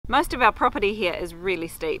Most of our property here is really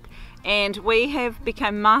steep, and we have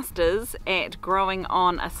become masters at growing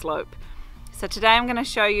on a slope. So today I'm going to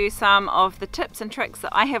show you some of the tips and tricks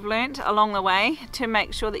that I have learnt along the way to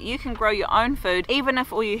make sure that you can grow your own food even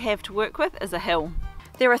if all you have to work with is a hill.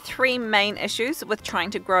 There are three main issues with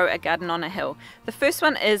trying to grow a garden on a hill. The first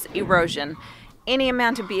one is erosion. Any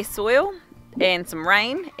amount of bare soil and some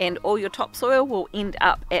rain and all your topsoil will end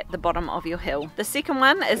up at the bottom of your hill. The second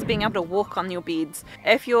one is being able to walk on your beds.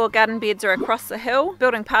 If your garden beds are across the hill,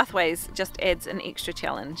 building pathways just adds an extra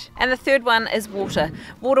challenge. And the third one is water.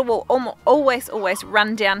 Water will always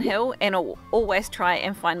run downhill and it will always try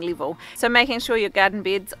and find level. So making sure your garden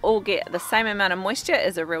beds all get the same amount of moisture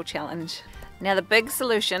is a real challenge. Now the big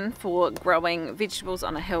solution for growing vegetables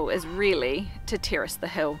on a hill is really to terrace the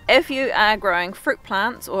hill. If you are growing fruit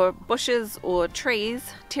plants or bushes or trees,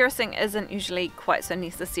 terracing isn't usually quite so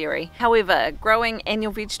necessary. However, growing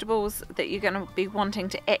annual vegetables that you're going to be wanting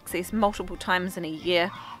to access multiple times in a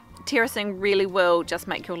year, terracing really will just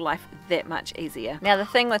make your life that much easier. Now the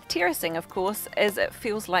thing with terracing, of course, is it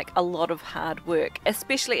feels like a lot of hard work,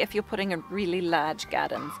 especially if you're putting in really large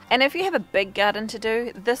gardens. And if you have a big garden to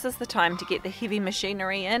do, this is the time to get the heavy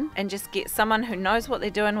machinery in and just get someone who knows what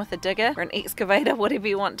they're doing with a digger or an excavator, whatever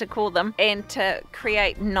you want to call them, and to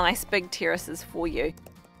create nice big terraces for you.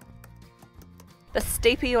 The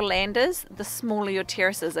steeper your land is, the smaller your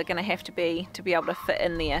terraces are going to have to be able to fit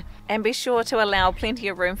in there. And be sure to allow plenty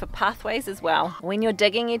of room for pathways as well. When you're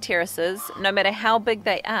digging your terraces, no matter how big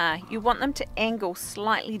they are, you want them to angle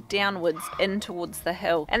slightly downwards in towards the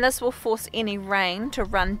hill. And this will force any rain to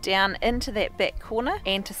run down into that back corner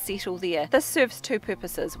and to settle there. This serves two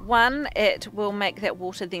purposes. One, it will make that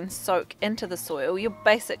water then soak into the soil. You're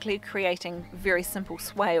basically creating very simple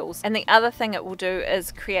swales. And the other thing it will do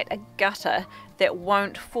is create a gutter that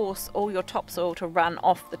won't force all your topsoil to run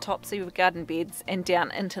off the tops of your garden beds and down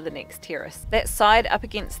into the next terrace. That side up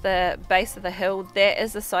against the base of the hill, that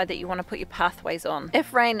is the side that you want to put your pathways on.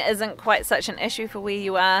 If rain isn't quite such an issue for where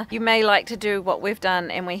you are, you may like to do what we've done,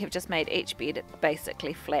 and we have just made each bed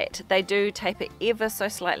basically flat. They do taper ever so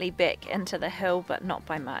slightly back into the hill, but not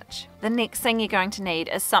by much. The next thing you're going to need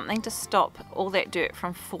is something to stop all that dirt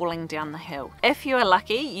from falling down the hill. If you are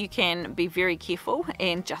lucky, you can be very careful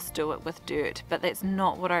and just do it with dirt, but that's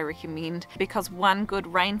not what I recommend, because one good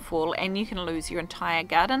rainfall and you can lose your entire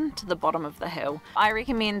garden to the bottom of the hill. I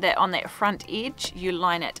recommend that on that front edge you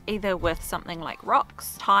line it either with something like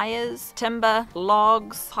rocks, tires, timber,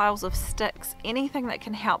 logs, piles of sticks, anything that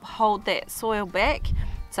can help hold that soil back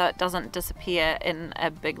so it doesn't disappear in a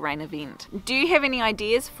big rain event. Do you have any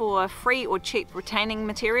ideas for free or cheap retaining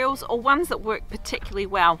materials, or ones that work particularly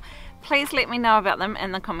well? Please let me know about them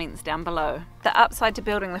in the comments down below. The upside to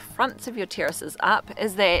building the fronts of your terraces up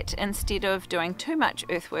is that instead of doing too much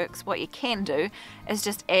earthworks, what you can do is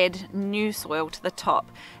just add new soil to the top.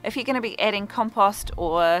 If you're going to be adding compost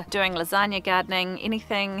or doing lasagna gardening,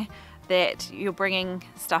 anything that you're bringing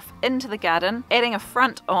stuff into the garden, adding a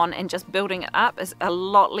front on and just building it up is a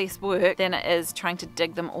lot less work than it is trying to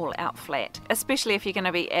dig them all out flat, especially if you're going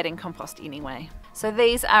to be adding compost anyway. So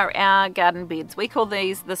these are our garden beds. We call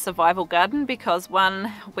these the survival garden because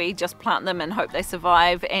one, we just plant them and hope they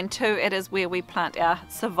survive, and two, it is where we plant our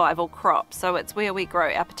survival crops. So it's where we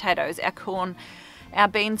grow our potatoes, our corn, our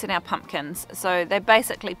beans and our pumpkins. So they're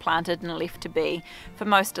basically planted and left to be for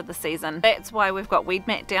most of the season. That's why we've got weed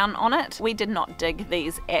mat down on it. We did not dig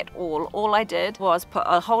these at all. All I did was put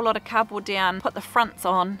a whole lot of cardboard down, put the fronts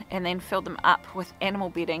on, and then fill them up with animal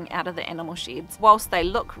bedding out of the animal sheds. Whilst they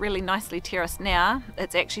look really nicely terraced now,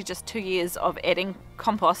 it's actually just 2 years of adding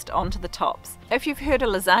compost onto the tops. If you've heard of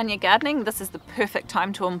lasagna gardening, this is the perfect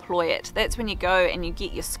time to employ it. That's when you go and you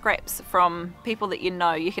get your scraps from people that you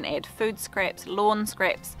know. You can add food scraps, lawn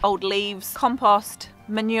scraps, old leaves, compost,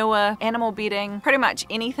 manure, animal bedding, pretty much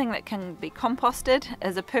anything that can be composted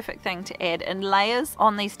is a perfect thing to add in layers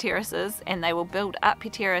on these terraces, and they will build up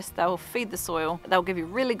your terrace, they'll feed the soil, they'll give you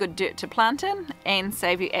really good dirt to plant in and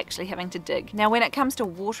save you actually having to dig. Now when it comes to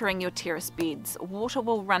watering your terrace beds, water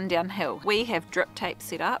will run downhill. We have drip tape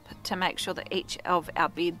set up to make sure that each of our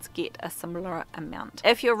beds get a similar amount.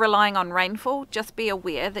 If you're relying on rainfall, just be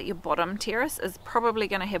aware that your bottom terrace is probably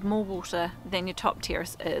going to have more water than your top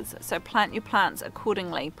terrace is, so plant your plants accordingly.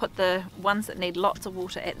 Put the ones that need lots of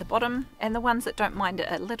water at the bottom, and the ones that don't mind it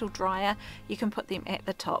a little drier, you can put them at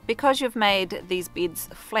the top. Because you've made these beds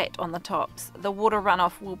flat on the tops, the water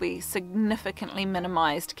runoff will be significantly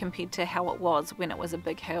minimized compared to how it was when it was a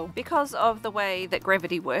big hill. Because of the way that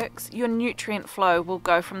gravity works, your nutrient flow will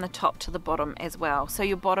go from the top to the bottom as well, so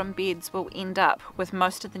your bottom beds will end up with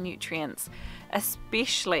most of the nutrients,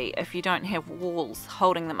 especially if you don't have walls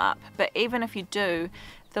holding them up. But even if you do,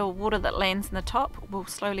 the water that lands in the top will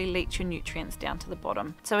slowly leach your nutrients down to the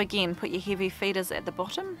bottom. So again, put your heavy feeders at the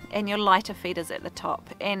bottom and your lighter feeders at the top,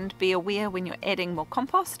 and be aware when you're adding more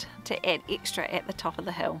compost to add extra at the top of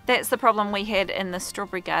the hill. That's the problem we had in the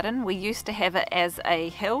strawberry garden. We used to have it as a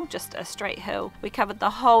hill, just a straight hill. We covered the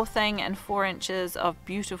whole thing in 4 inches of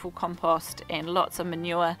beautiful compost and lots of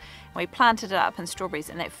manure. We planted it up in strawberries,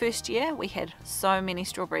 and that first year we had so many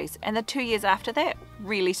strawberries, and the 2 years after that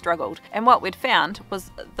really struggled. And what we'd found was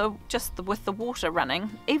with the water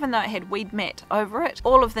running, even though it had weed mat over it,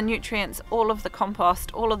 all of the nutrients, all of the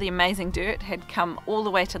compost, all of the amazing dirt had come all the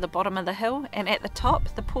way to the bottom of the hill, and at the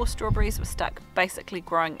top the poor strawberries were stuck basically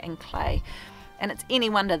growing in clay. And it's any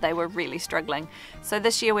wonder they were really struggling. So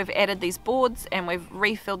this year we've added these boards and we've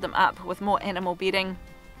refilled them up with more animal bedding,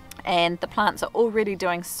 and the plants are already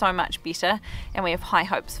doing so much better, and we have high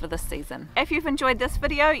hopes for this season. If you've enjoyed this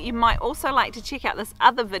video, you might also like to check out this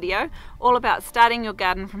other video all about starting your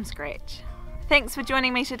garden from scratch. Thanks for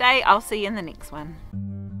joining me today. I'll see you in the next one.